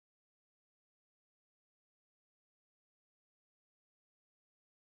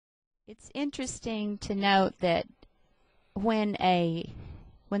It's interesting to note that when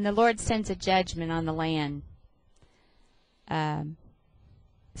the Lord sends a judgment on the land,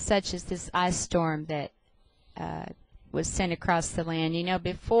 such as this ice storm that was sent across the land,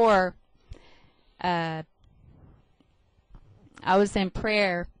 before I was in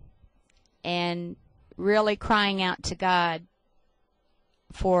prayer and really crying out to God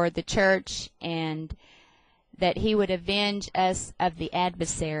for the church and that He would avenge us of the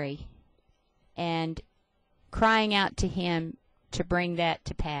adversary, and crying out to Him to bring that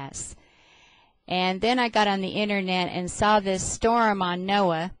to pass. And then I got on the internet and saw this storm on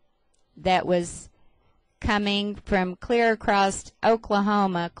Noah that was coming from clear across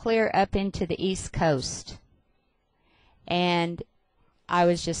Oklahoma, clear up into the East Coast. And I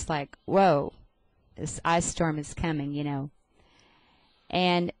was just like, whoa, this ice storm is coming,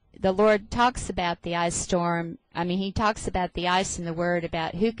 And the Lord talks about the ice storm. He talks about the ice in the Word,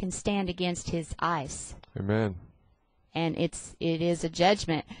 about who can stand against His ice. Amen. And it is a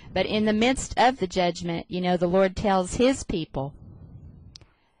judgment. But in the midst of the judgment, the Lord tells His people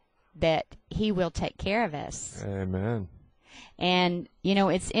that He will take care of us. Amen. And,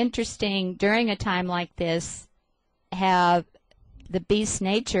 it's interesting during a time like this how the beast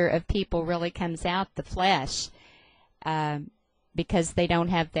nature of people really comes out, the flesh, because they don't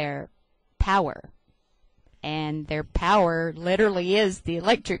have their power. And their power literally is the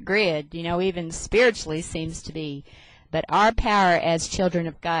electric grid, even spiritually seems to be. But our power as children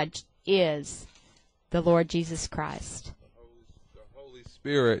of God is the Lord Jesus Christ. The Holy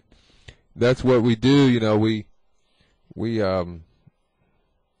Spirit, that's what we do, we've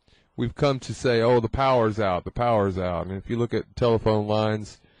come to say, oh, the power's out, the power's out. And if you look at telephone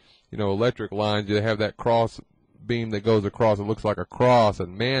lines, electric lines, you have that cross beam that goes across. It looks like a cross,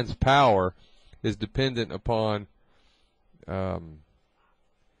 and man's power is dependent upon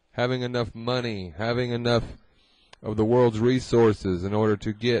having enough money, having enough of the world's resources in order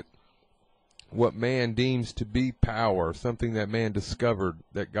to get what man deems to be power, something that man discovered,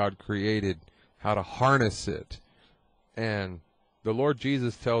 that God created, how to harness it. And the Lord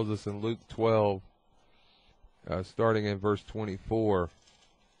Jesus tells us in Luke 12, starting in verse 24.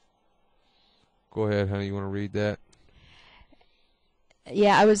 Go ahead, honey. You want to read that?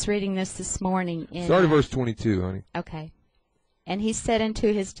 Yeah, I was reading this morning. Start at verse 22, honey. Okay. And He said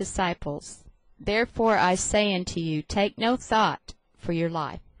unto His disciples, Therefore I say unto you, take no thought for your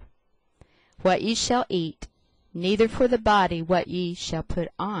life, what ye shall eat, neither for the body what ye shall put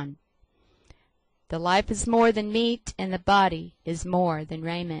on. The life is more than meat, and the body is more than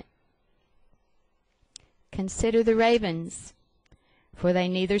raiment. Consider the ravens, for they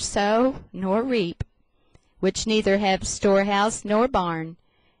neither sow nor reap, which neither have storehouse nor barn,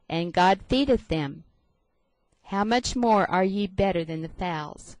 and God feedeth them. How much more are ye better than the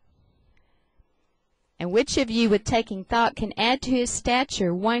fowls? And which of you with taking thought can add to his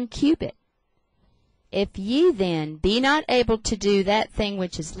stature 1 cubit? If ye then be not able to do that thing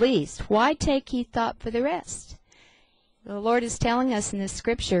which is least, why take ye thought for the rest? The Lord is telling us in this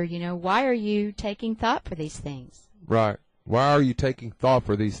scripture, why are you taking thought for these things? Right. Why are you taking thought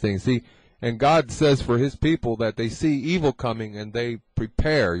for these things? See, and God says for His people that they see evil coming and they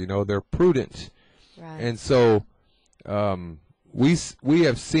prepare, they're prudent. Right. And so we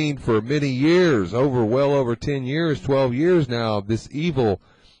have seen for many years, well over 10 years, 12 years now, this evil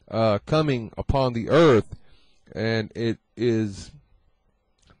coming upon the earth, and it is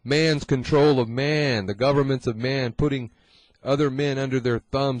man's control of man, the governments of man putting other men under their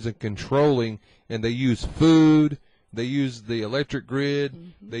thumbs and controlling, and they use food, they use the electric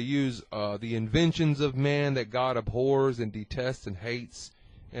grid, they use the inventions of man that God abhors and detests and hates,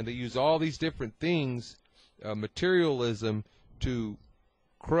 and they use all these different things, materialism, to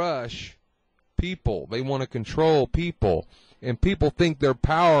crush people. They want to control people. And people think their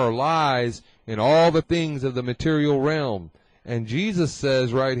power lies in all the things of the material realm. And Jesus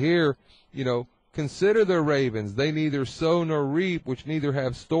says right here, consider the ravens. They neither sow nor reap, which neither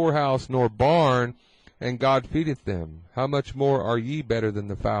have storehouse nor barn, and God feedeth them. How much more are ye better than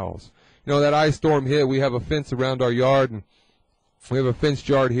the fowls? That ice storm hit. We have a fence around our yard, and we have a fenced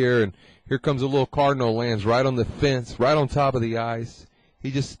yard here, and here comes a little cardinal, lands right on the fence, right on top of the ice. He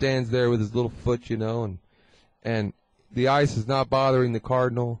just stands there with his little foot, and the ice is not bothering the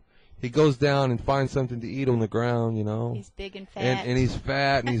cardinal. He goes down and finds something to eat on the ground, He's big and fat. And he's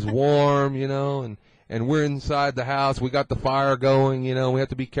fat and he's warm, and we're inside the house. We got the fire going, we have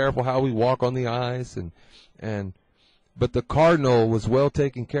to be careful how we walk on the ice, but the cardinal was well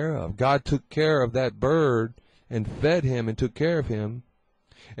taken care of. God took care of that bird and fed him and took care of him.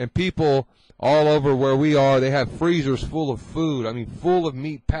 And people all over where we are, they have freezers full of food. I mean, full of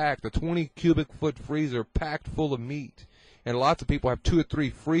meat packed, a 20 cubic foot freezer packed full of meat. And lots of people have 2 or 3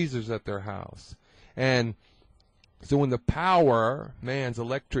 freezers at their house. And so when the power, man's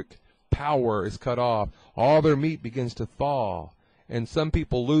electric power is cut off, all their meat begins to thaw. And some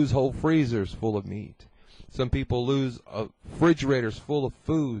people lose whole freezers full of meat. Some people lose refrigerators full of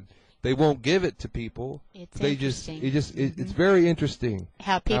food. They won't give it to people. It's they interesting. It's very interesting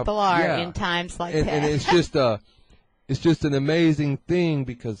How people are yeah. in times like and, that. And it's just an amazing thing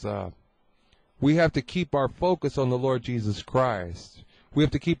because we have to keep our focus on the Lord Jesus Christ. We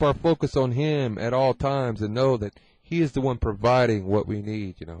have to keep our focus on Him at all times and know that He is the one providing what we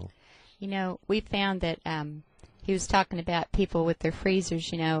need, you know. You know, we found that he was talking about people with their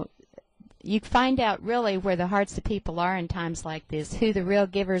freezers, you know. You find out really where the hearts of people are in times like this, who the real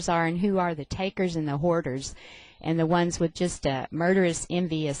givers are and who are the takers and the hoarders and the ones with just a murderous,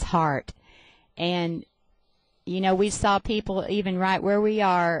 envious heart. And, you know, we saw people even right where we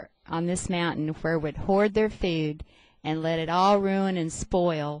are on this mountain where would hoard their food and let it all ruin and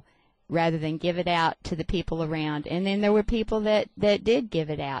spoil rather than give it out to the people around. And then there were people that did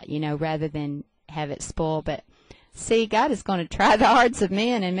give it out, you know, rather than have it spoil. But see, God is going to try the hearts of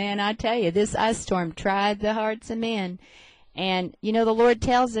men, and man, I tell you, this ice storm tried the hearts of men. And, you know, the Lord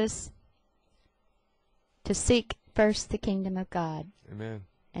tells us to seek first the kingdom of God. Amen.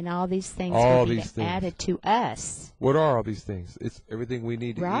 And all these things all will be these things. added to us. What are all these things? It's everything we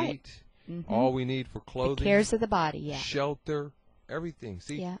need to Right. eat, Mm-hmm. all we need for clothing, The cares of the body, yeah. shelter, everything.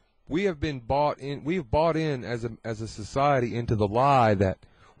 See, Yeah. we have been bought in. We've bought in as a society into the lie that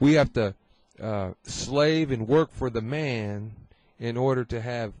we have to slave and work for the man in order to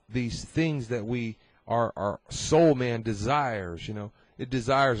have these things that our soul man desires. You know, it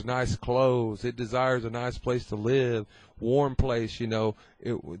desires nice clothes, it desires a nice place to live, warm place, you know,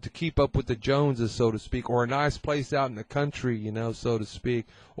 to keep up with the Joneses, so to speak, or a nice place out in the country, you know, so to speak,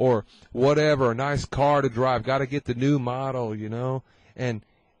 or whatever, a nice car to drive, got to get the new model, you know, and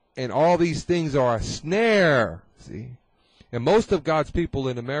all these things are a snare, see. And most of God's people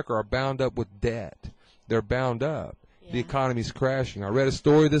in America are bound up with debt. They're bound up. Yeah. The economy's crashing. I read a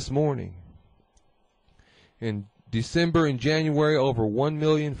story this morning. In December and January, over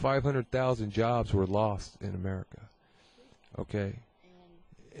 1,500,000 jobs were lost in America. Okay?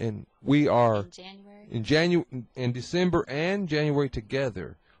 And we are in December and January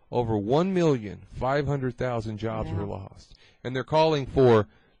together, over 1,500,000 jobs were lost. And they're calling for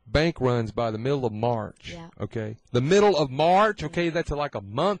bank runs by the middle of March. Yeah. Okay, the middle of March. Okay, that's like a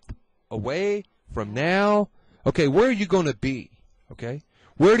month away from now. Okay, where are you going to be? Okay,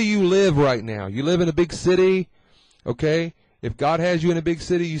 where do you live right now? You live in a big city. Okay, if God has you in a big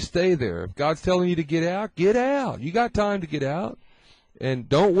city, you stay there. If God's telling you to get out, get out. You got time to get out, and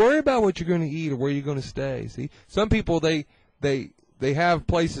don't worry about what you're going to eat or where you're going to stay. See, some people they have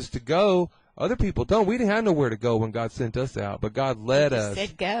places to go. Other people don't. We didn't have nowhere to go when God sent us out, but God led us. He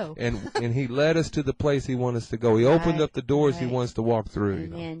said go. And He led us to the place He wants us to go. He opened up the doors He wants to walk through.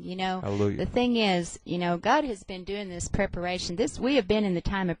 Amen. You know, Hallelujah. The thing is, you know, God has been doing this preparation. We have been in the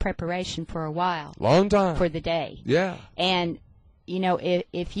time of preparation for a while. Long time. For the day. Yeah. And, you know,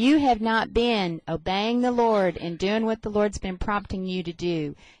 if you have not been obeying the Lord and doing what the Lord's been prompting you to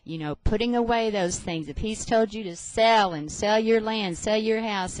do, you know, putting away those things, if He's told you to sell your land, sell your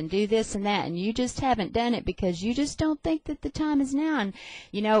house, and do this and that, and you just haven't done it because you just don't think that the time is now, and,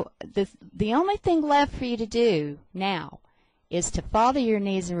 you know, the only thing left for you to do now is to fall to your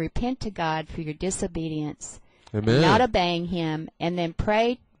knees and repent to God for your disobedience, Amen. and not obeying Him, and then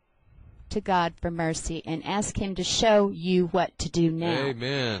pray to God for mercy and ask Him to show you what to do now.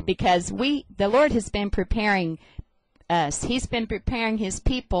 Amen. Because the Lord has been preparing us. He's been preparing His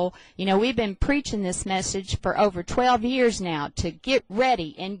people. You know, we've been preaching this message for over 12 years now to get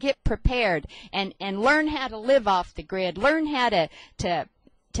ready and get prepared and learn how to live off the grid, learn how to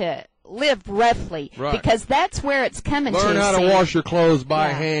live roughly, right. Because that's where it's coming to. Learn how to wash your clothes by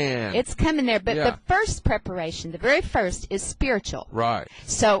hand. It's coming there, but the first preparation, the very first, is spiritual. Right.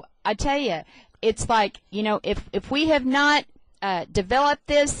 So I tell you, it's like, you know, if we have not developed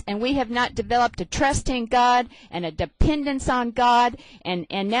this, and we have not developed a trust in God and a dependence on God, and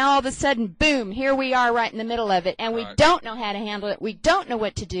now all of a sudden, boom, here we are right in the middle of it, and we don't know how to handle it. We don't know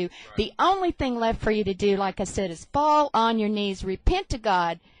what to do. Right. The only thing left for you to do, like I said, is fall on your knees, repent to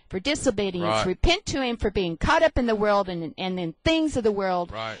God for disobedience, repent to Him for being caught up in the world and then things of the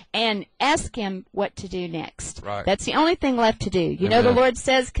world, and ask Him what to do next. Right. That's the only thing left to do. You know, the Lord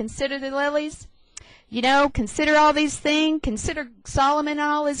says, consider the lilies. You know, consider all these things. Consider Solomon and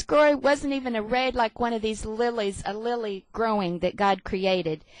all his glory. Wasn't even arrayed like one of these lilies, a lily growing that God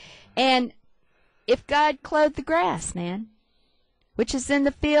created. And if God clothed the grass, man, which is in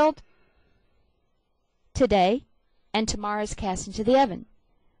the field today and tomorrow is cast into the oven.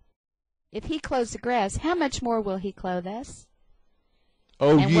 If he clothes the grass, how much more will he clothe us?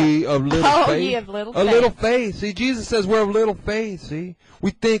 Oh, ye of little faith. Oh, ye of little faith. faith. A little faith. See, Jesus says we're of little faith, see.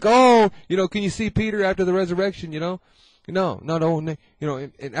 We think, oh, you know, can you see Peter after the resurrection, you know? No, you know,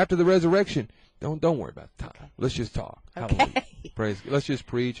 and after the resurrection, don't worry about the time. Let's just talk. Okay. Hallelujah. Praise God. Let's just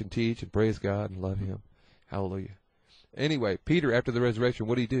preach and teach and praise God and love him. Hallelujah. Anyway, Peter, after the resurrection,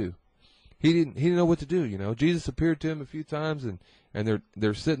 what did he do? He didn't know what to do, you know. Jesus appeared to him a few times, and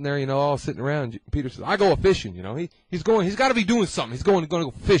they're sitting there, you know, all sitting around. Peter says, I go fishing, you know. He's got to be doing something. He's going to go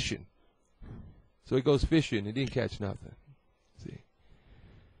fishing. So he goes fishing. He didn't catch nothing. See.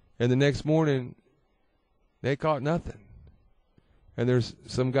 And the next morning, they caught nothing. And there's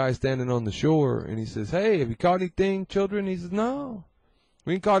some guy standing on the shore, and he says, hey, have you caught anything, children? He says, no,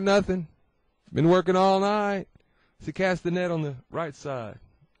 we ain't caught nothing. Been working all night. So cast the net on the right side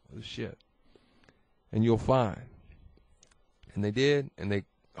of the ship, and you'll find. And they did, and they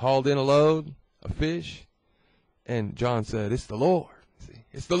hauled in a load of fish, and John said, it's the Lord. See,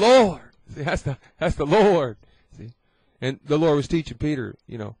 it's the Lord. See, that's the Lord. See, and the Lord was teaching Peter,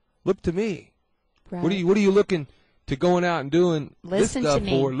 you know, look to me. Right. What are you looking to going out and doing this stuff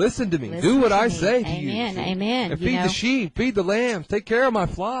for? Listen to me. Do what I say to you. Amen. Amen. And feed the sheep, feed the lambs, take care of my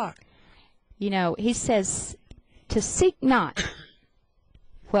flock. You know, he says to seek not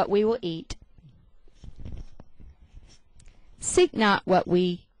what we will eat. Seek not what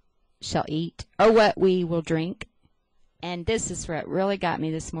we shall eat, or what we will drink. And this is what really got me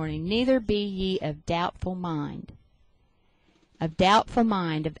this morning. Neither be ye of doubtful mind. Of doubtful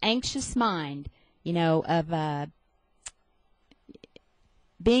mind, of anxious mind, you know, of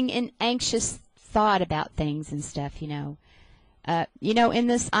being in anxious thought about things and stuff, you know. In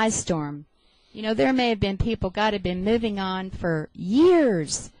this ice storm, you know, there may have been people, God had been moving on for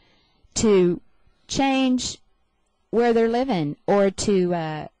years to change where they're living, or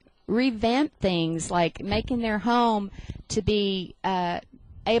to revamp things, like making their home to be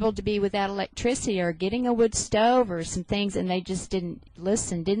able to be without electricity, or getting a wood stove or some things, and they just didn't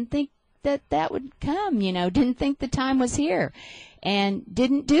listen, didn't think that would come, you know, didn't think the time was here, and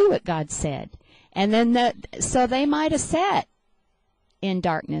didn't do what God said. And then so they might have sat in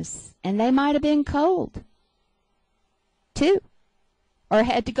darkness, and they might have been cold too, or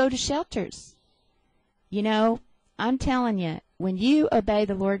had to go to shelters. You know, I'm telling you, when you obey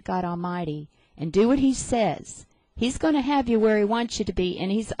the Lord God Almighty and do what he says, he's going to have you where he wants you to be, and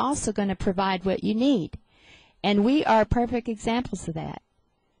he's also going to provide what you need. And we are perfect examples of that.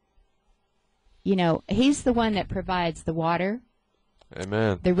 You know, he's the one that provides the water.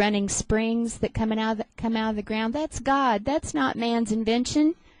 Amen. The running springs that come out of the ground. That's God. That's not man's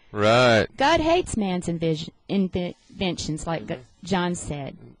invention. Right. God hates man's inventions, like John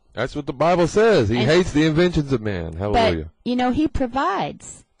said. That's what the Bible says. He hates the inventions of man. Hallelujah. But, you know, he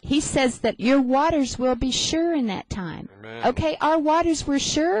provides. He says that your waters will be sure in that time. Amen. Okay, our waters were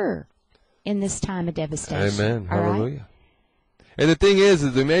sure in this time of devastation. Amen. All Hallelujah. right? And the thing is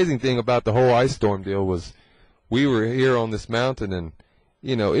the amazing thing about the whole ice storm deal was we were here on this mountain, and,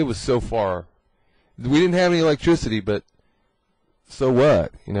 you know, it was so far. We didn't have any electricity, but so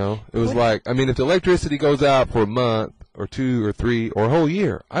what? You know, it was like, I mean, if the electricity goes out for a month or 2 or 3 or a whole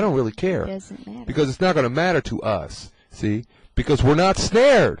year, I don't really care. It doesn't matter. Because it's not going to matter to us, see? Because we're not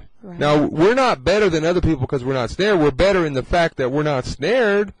snared. Right. Now, we're not better than other people because we're not snared. We're better in the fact that we're not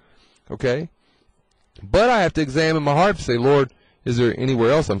snared, okay? But I have to examine my heart to say, Lord, is there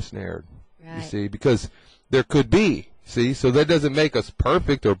anywhere else I'm snared? Right. You see? Because there could be, see? So that doesn't make us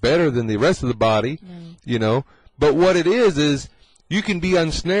perfect or better than the rest of the body, you know? But what it is you can be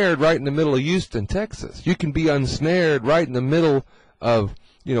unsnared right in the middle of Houston, Texas. You can be unsnared right in the middle of,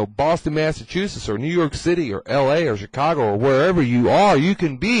 you know, Boston, Massachusetts, or New York City, or L.A., or Chicago, or wherever you are. You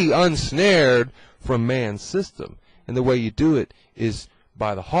can be unsnared from man's system. And the way you do it is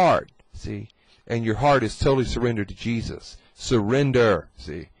by the heart, see? And your heart is totally surrendered to Jesus. Surrender,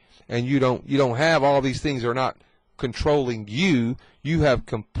 see? And you don't have all these things that are not controlling you. You have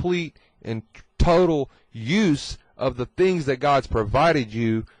complete and total use of the things that God's provided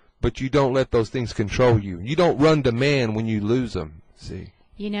you, but you don't let those things control you. You don't run to man when you lose them, see?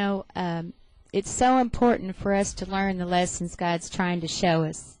 You know, it's so important for us to learn the lessons God's trying to show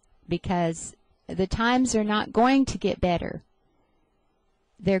us, because the times are not going to get better.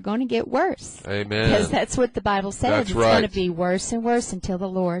 They're going to get worse. Amen. Because that's what the Bible says. That's it's right. going to be worse and worse until the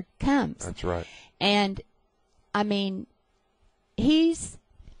Lord comes. That's right. And, I mean, he's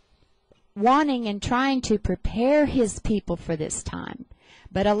wanting and trying to prepare his people for this time.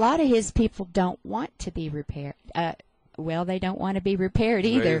 But a lot of his people don't want to be repaired. Well, they don't want to be repaired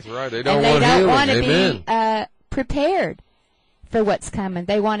either. That's right. They don't want to Amen. be prepared for what's coming.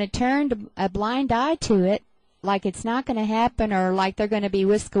 They want to turn a blind eye to it, like it's not going to happen, or like they're going to be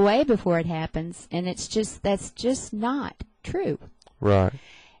whisked away before it happens. And that's just not true. Right.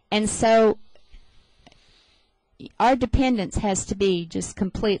 And so our dependence has to be just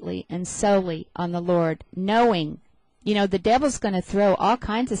completely and solely on the Lord, knowing, the devil's going to throw all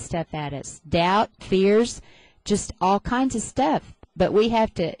kinds of stuff at us. Doubt, fears, just all kinds of stuff. But we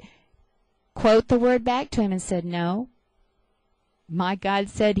have to quote the word back to him and said, no, my God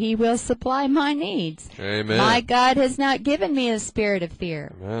said he will supply my needs. Amen. My God has not given me a spirit of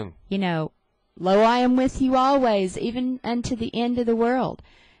fear. Amen. Lo, I am with you always, even unto the end of the world.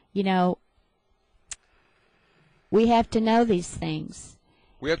 We have to know these things.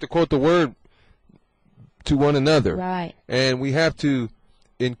 We have to quote the word to one another. Right. And we have to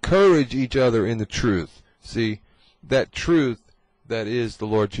encourage each other in the truth. See, that truth that is the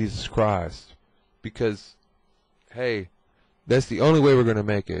Lord Jesus Christ. Because, hey, that's the only way we're going to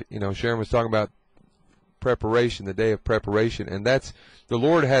make it. Sharon was talking about preparation, the day of preparation. And the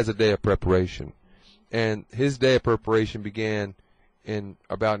Lord has a day of preparation. And his day of preparation began in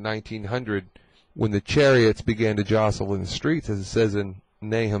about 1900 when the chariots began to jostle in the streets, as it says in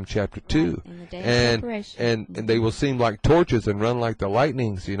Nahum chapter 2. In the day of preparation. And they will seem like torches and run like the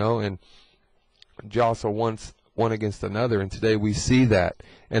lightnings, and jostle one against another. And today we see that.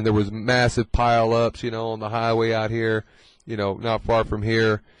 And there was massive pile-ups, on the highway out here, not far from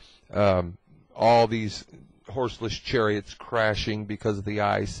here. All these horseless chariots crashing because of the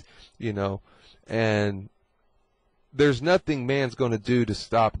ice, and there's nothing man's going to do to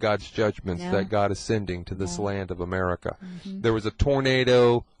stop God's judgments that God is sending to this land of America. Mm-hmm. There was a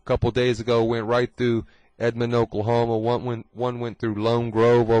tornado a couple of days ago, went right through Edmond, Oklahoma. One went through Lone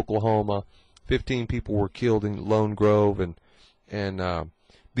Grove, Oklahoma. 15 people were killed in Lone Grove, and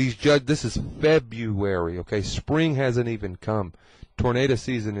this is February, okay? Spring hasn't even come. Tornado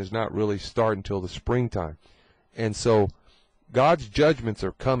season is not really starting until the springtime. And so God's judgments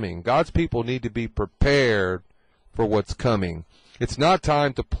are coming. God's people need to be prepared for what's coming. It's not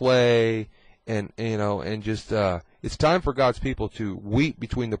time to play and just it's time for God's people to weep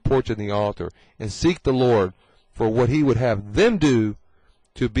between the porch and the altar and seek the Lord for what he would have them do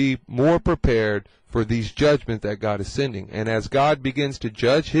to be more prepared for these judgments that God is sending. And as God begins to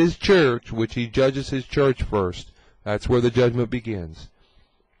judge his church, which he judges his church first, that's where the judgment begins.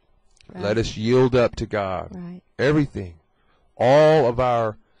 Right. Let us yield up to God. Right. Everything. All of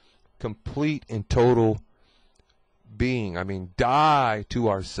our complete and total being. Die to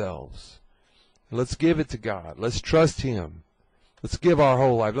ourselves. Let's give it to God. Let's trust him. Let's give our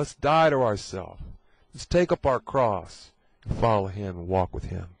whole life. Let's die to ourselves. Let's take up our cross and follow him and walk with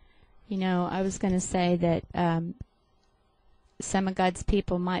him. I was going to say that some of God's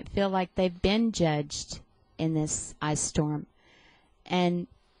people might feel like they've been judged in this ice storm. And,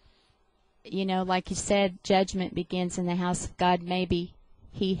 like you said, judgment begins in the house of God. Maybe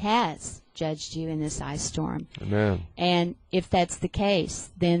he has judged you in this ice storm. Amen. And if that's the case,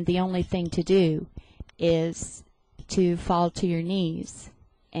 then the only thing to do is to fall to your knees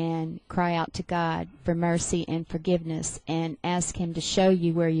and cry out to God for mercy and forgiveness and ask him to show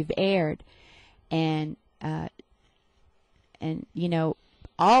you where you've erred. And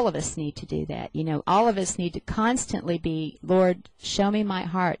all of us need to do that. All of us need to constantly be, Lord, show me my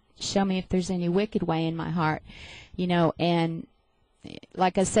heart. Show me if there's any wicked way in my heart. And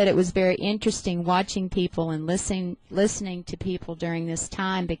like I said, it was very interesting watching people and listening to people during this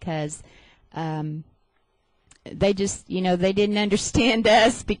time, because they just, they didn't understand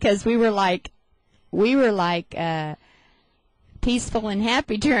us, because we were like peaceful and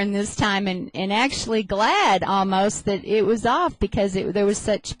happy during this time, and actually glad almost that it was off, because there was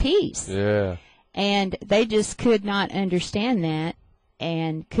such peace. Yeah. And they just could not understand that,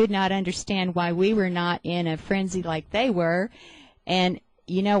 and could not understand why we were not in a frenzy like they were. And,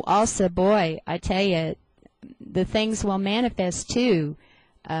 also, boy, I tell you, the things will manifest too.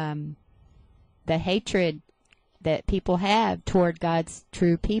 The hatred that people have toward God's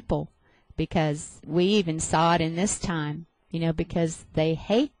true people, because we even saw it in this time, because they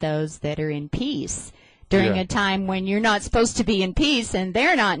hate those that are in peace during a time when you're not supposed to be in peace, and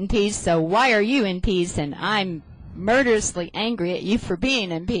they're not in peace, so why are you in peace? And I'm murderously angry at you for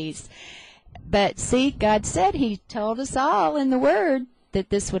being in peace. But see, God said, he told us all in the Word that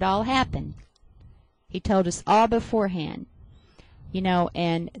this would all happen. He told us all beforehand. You know,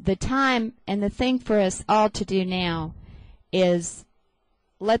 and the time and the thing for us all to do now is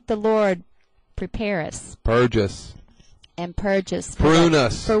let the Lord prepare us. Purge us. And purge us. Prune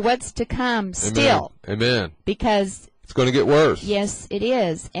us. For what's to come still. Amen. Because it's going to get worse. Yes, it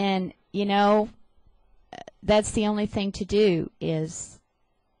is. And, you know, that's the only thing to do is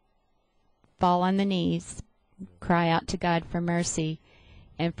fall on the knees, cry out to God for mercy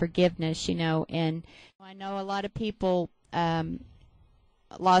and forgiveness, you know. And I know a lot of people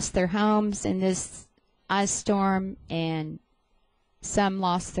lost their homes in this ice storm, and some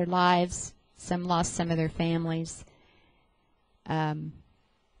lost their lives, some lost some of their families. And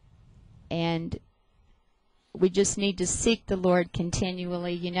we just need to seek the Lord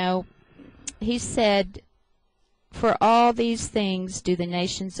continually. You know, He said, for all these things do the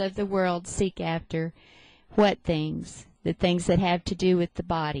nations of the world seek after. What things? The things that have to do with the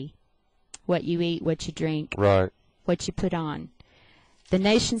body. What you eat, what you drink. Right. What you put on. The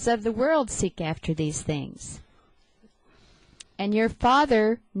nations of the world seek after these things. And your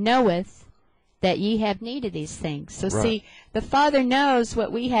Father knoweth that ye have need of these things. So right. See, the Father knows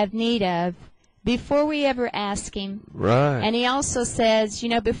what we have need of before we ever ask Him. Right. And He also says, you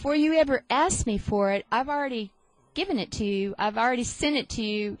know, before you ever ask me for it, I've already given it to you. I've already sent it to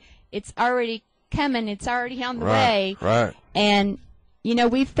you. It's already coming. It's already on the way. Right. And, you know,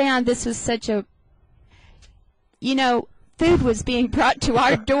 we found this was such a, you know, food was being brought to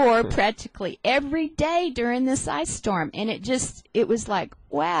our door practically every day during this ice storm. And it was like,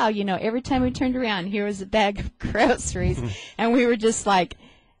 wow, you know, every time we turned around, here was a bag of groceries. And we were just like,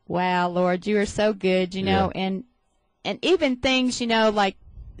 wow, Lord, you are so good, you know. Yeah. And even things, you know, like,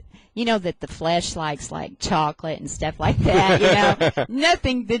 you know, that the flesh likes, like chocolate and stuff like that, you know.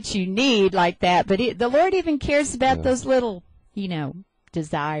 Nothing that you need like that. But the Lord even cares about those little, you know,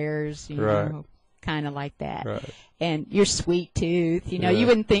 desires, you know, kind of like that. Right. And your sweet tooth, you know, you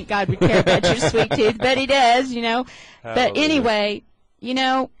wouldn't think God would care about your sweet tooth, but He does, you know. Hallelujah. But anyway, you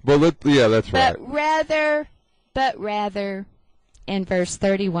know. Well, that's right. But rather, in verse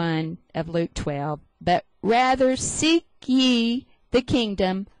 31 of Luke 12, but rather seek ye the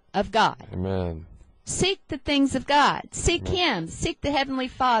kingdom of God. Amen. Seek the things of God. Seek Him. Seek the Heavenly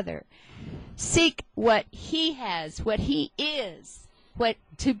Father. Seek what He has, what He is, what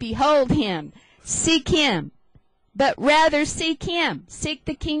to behold Him. Seek Him. But rather seek Him. Seek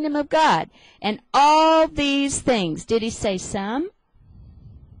the kingdom of God. And all these things. Did He say some?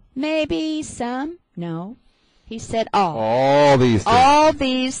 Maybe some? No. He said all. All these things. All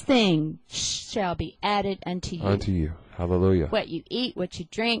these things shall be added unto you. Unto you. Hallelujah. What you eat, what you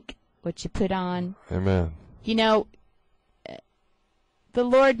drink, what you put on. Amen. You know, the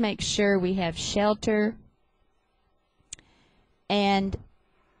Lord makes sure we have shelter. And,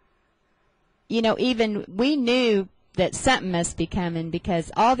 you know, even we knew that something must be coming, because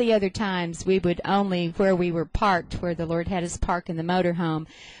all the other times we would only, where we were parked, where the Lord had us park in the motorhome,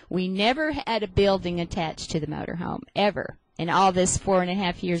 we never had a building attached to the motorhome, ever, in all this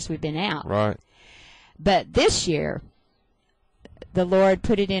 4.5 years we've been out. Right. But this year, the Lord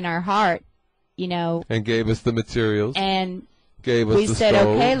put it in our heart, you know. And gave us the materials. And gave us we the said,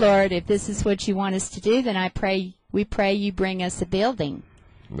 stove. okay, Lord, if this is what you want us to do, then we pray you bring us a building.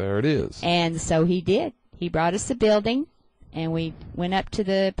 There it is. And so He did. He brought us a building, and we went up to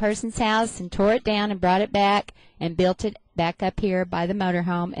the person's house and tore it down and brought it back and built it back up here by the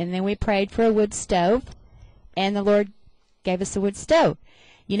motorhome. And then we prayed for a wood stove, and the Lord gave us a wood stove.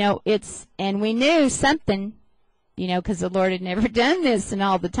 You know, and we knew something, you know, because the Lord had never done this in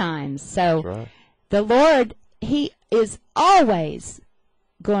all the times. So the Lord, He is always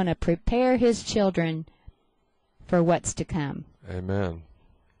going to prepare His children for what's to come. Amen.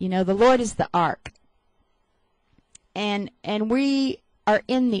 You know, the Lord is the ark. And we are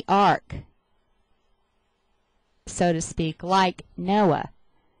in the ark, so to speak, like Noah.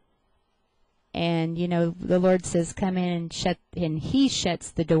 And, you know, the Lord says, come in and He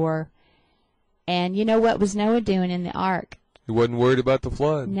shuts the door. And you know what was Noah doing in the ark? He wasn't worried about the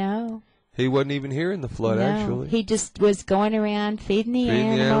flood. No. He wasn't even hearing the flood, actually. He just was going around feeding the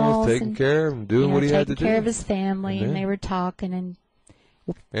animals, taking care of them, doing what he had to do. Taking care of his family, and they were talking and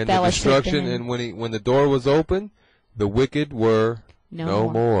the destruction, and when the door was open, the wicked were no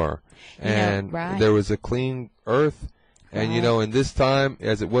more. And there was a clean earth. And, you know, in this time,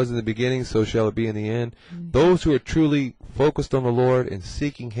 as it was in the beginning, so shall it be in the end. Mm-hmm. Those who are truly focused on the Lord and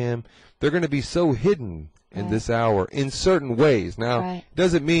seeking Him, they're going to be so hidden in this hour in certain ways. Now, it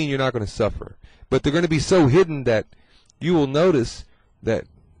doesn't mean you're not going to suffer. But they're going to be so hidden that you will notice that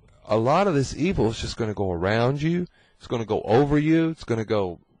a lot of this evil is just going to go around you. It's going to go over you. It's going to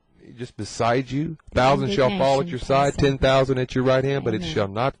go just beside you. 1,000 shall fall at your side, 10,000 at your right hand, but it shall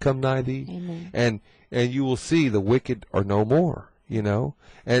not come nigh thee. Amen. And you will see the wicked are no more, you know.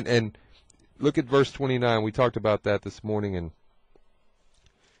 And look at verse 29. We talked about that this morning. And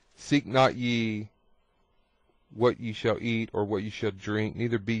seek not ye what ye shall eat or what ye shall drink,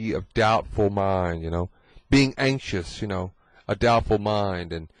 neither be ye of doubtful mind, you know. Being anxious, you know, a doubtful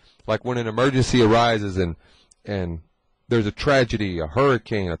mind. And like when an emergency arises and there's a tragedy, a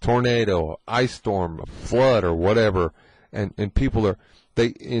hurricane, a tornado, ice storm, a flood or whatever, and people are,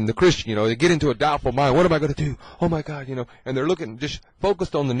 in the Christian, you know, they get into a doubtful mind. What am I going to do? Oh my God, you know, and they're looking just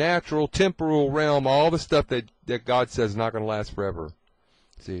focused on the natural, temporal realm, all the stuff that God says is not going to last forever.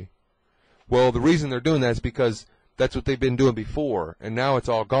 See? Well, the reason they're doing that is because that's what they've been doing before, and now it's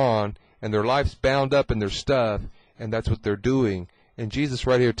all gone, and their life's bound up in their stuff, and that's what they're doing. And Jesus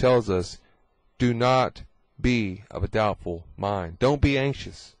right here tells us, do not be of a doubtful mind. Don't be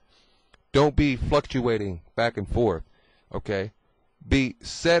anxious. Don't be fluctuating back and forth, okay? Be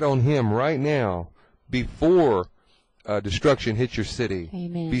set on Him right now before destruction hits your city.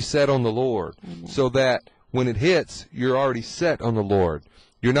 Amen. Be set on the Lord. Amen. So that when it hits, you're already set on the Lord.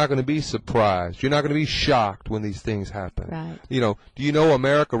 You're not going to be surprised. You're not going to be shocked when these things happen. Right. You know, do you know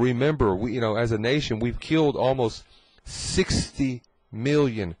America? Remember, we, you know, as a nation, we've killed almost 60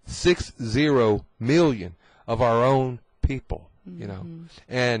 million of our own people. You know,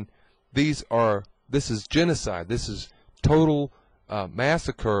 and this is genocide. This is total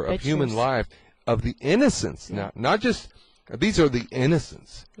massacre of human life, of the innocents. Yeah. Now, not just these are the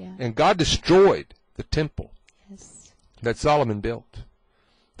innocents. Yeah. And God destroyed the temple that Solomon built.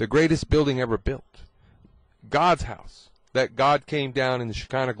 The greatest building ever built. God's house. That God came down in the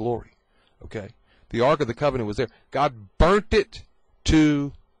Shekinah glory. Okay? The Ark of the Covenant was there. God burnt it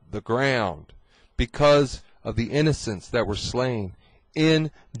to the ground because of the innocents that were slain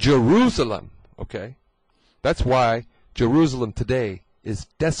in Jerusalem. Okay? That's why Jerusalem today is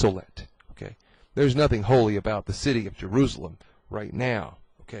desolate. Okay? There's nothing holy about the city of Jerusalem right now.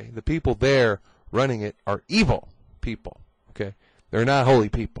 Okay? The people there running it are evil people. Okay? They're not holy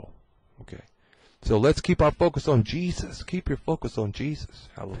people. Okay. So let's keep our focus on Jesus. Keep your focus on Jesus.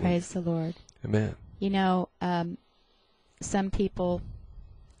 Hallelujah. Praise the Lord. Amen. You know, some people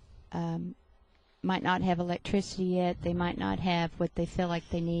might not have electricity yet. They might not have what they feel like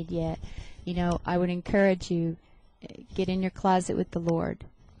they need yet. You know, I would encourage you, get in your closet with the Lord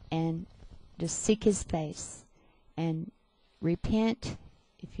and just seek His face and repent.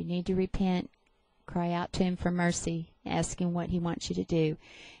 If you need to repent, cry out to Him for mercy. Ask Him what He wants you to do.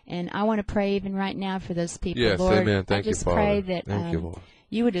 And I want to pray even right now for those people, yes, Lord. Amen. Thank I just you, pray Father. that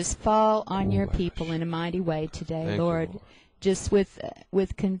you would just fall on your people in a mighty way today, Thank Lord. you, Lord. Just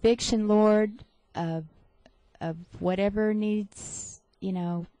with conviction, Lord, of whatever needs, you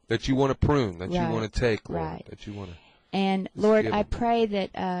know. That you want to prune, that you want to take, Lord. Right. That you want to. And, Lord, I pray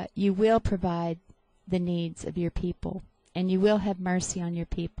that you will provide the needs of your people. And you will have mercy on your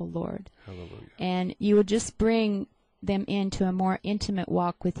people, Lord. Hallelujah. And you will just bring them into a more intimate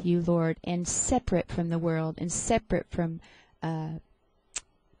walk with you, Lord, and separate from the world, and separate from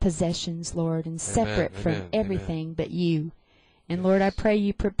possessions, Lord, and separate from everything but you. And, Lord, I pray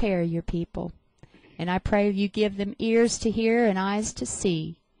you prepare your people. And I pray you give them ears to hear and eyes to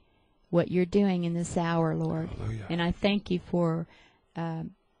see what you're doing in this hour, Lord. Hallelujah. And I thank you for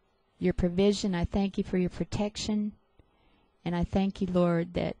your provision. I thank you for your protection. And I thank you,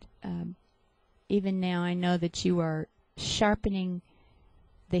 Lord, that even now I know that you are sharpening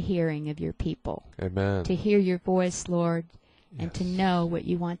the hearing of your people. Amen. To hear your voice, Lord, and to know what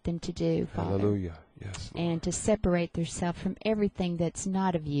you want them to do, Father. Hallelujah. Yes, Lord. And to separate themselves from everything that's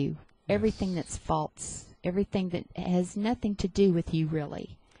not of you, everything that's false, everything that has nothing to do with you,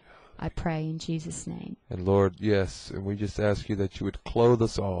 really. I pray in Jesus' name. And Lord, yes, and we just ask you that you would clothe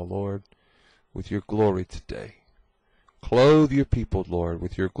us all, Lord, with your glory today. Clothe your people, Lord,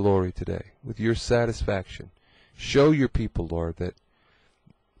 with your glory today, with your satisfaction. Show your people, Lord, that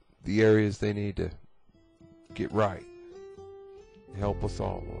the areas they need to get right. Help us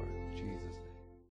all, Lord.